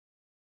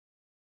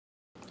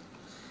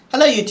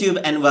Hello YouTube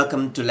and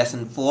welcome to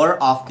lesson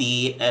 4 of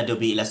the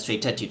Adobe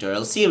Illustrator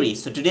tutorial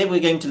series. So today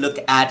we're going to look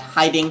at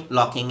hiding,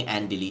 locking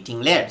and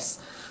deleting layers.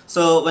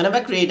 So whenever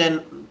I create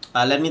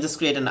let me just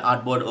create an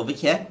artboard over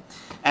here,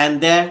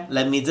 and there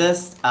let me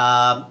just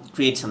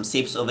create some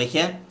shapes over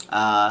here.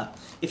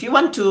 If you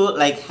want to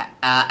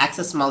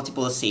access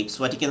multiple shapes,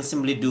 what you can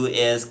simply do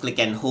is click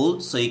and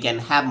hold, so you can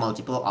have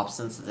multiple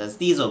options such as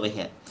these over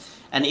here.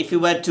 And if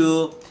you were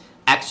to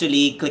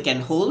actually click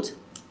and hold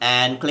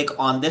and click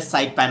on this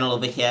side panel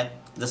over here,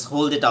 just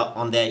hold it up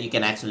on there, you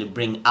can actually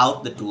bring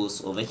out the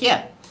tools over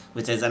here,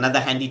 which is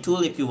another handy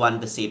tool if you want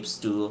the shapes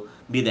to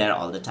be there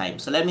all the time.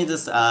 So let me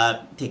just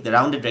take the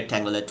rounded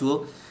rectangular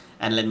tool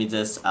and let me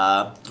just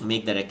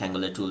make the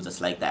rectangular tool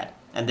just like that.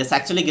 And this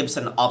actually gives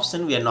an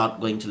option. We are not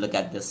going to look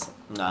at this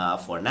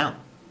for now.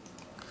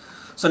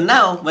 So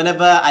now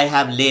whenever I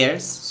have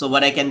layers, so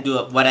what I can do,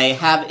 what I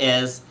have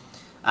is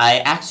I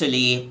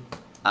actually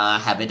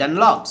have it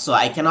unlocked, so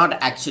I cannot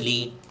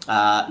actually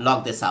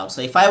log this out.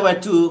 So if I were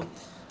to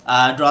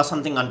draw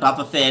something on top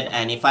of it,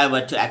 and if I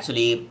were to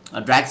actually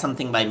drag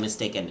something by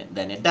mistake, and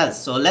then it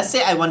does. So let's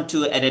say I want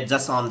to edit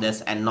just on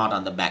this and not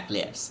on the back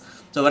layers.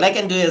 So what I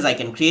can do is I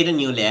can create a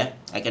new layer,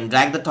 I can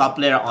drag the top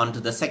layer onto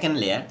the second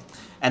layer,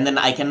 and then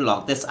I can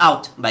lock this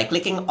out by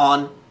clicking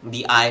on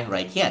the eye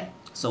right here.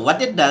 So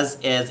what it does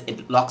is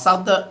it locks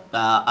out the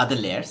other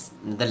layers,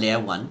 the layer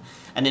 1,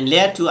 and in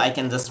layer 2 I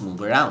can just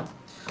move around.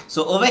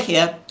 So over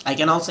here, I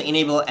can also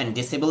enable and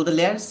disable the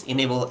layers,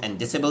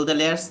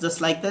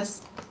 just like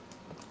this.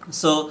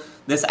 So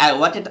this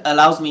what it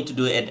allows me to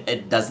do,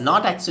 it does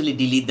not actually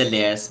delete the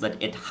layers, but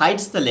it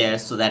hides the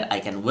layers so that I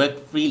can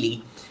work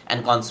freely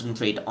and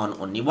concentrate on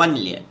only one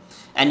layer.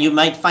 And you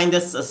might find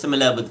this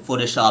similar with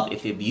Photoshop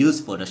if you've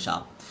used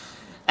Photoshop.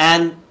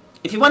 And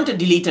if you want to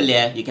delete a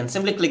layer, you can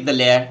simply click the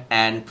layer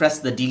and press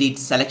the delete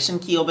selection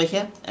key over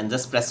here and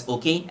just press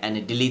OK, and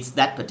it deletes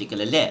that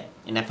particular layer.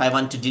 And if I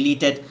want to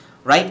delete it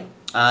right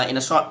in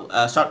a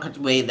shortcut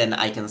way, then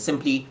I can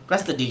simply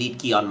press the delete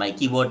key on my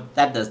keyboard.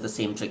 That does the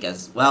same trick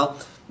as well,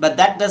 but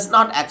that does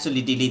not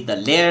actually delete the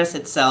layers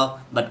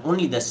itself, but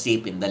only the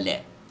shape in the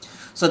layer.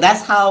 So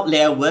that's how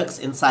layer works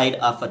inside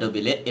of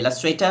Adobe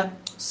Illustrator.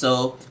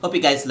 So hope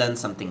you guys learned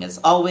something as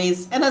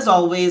always, and as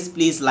always,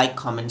 please like,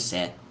 comment,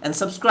 share and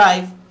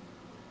subscribe.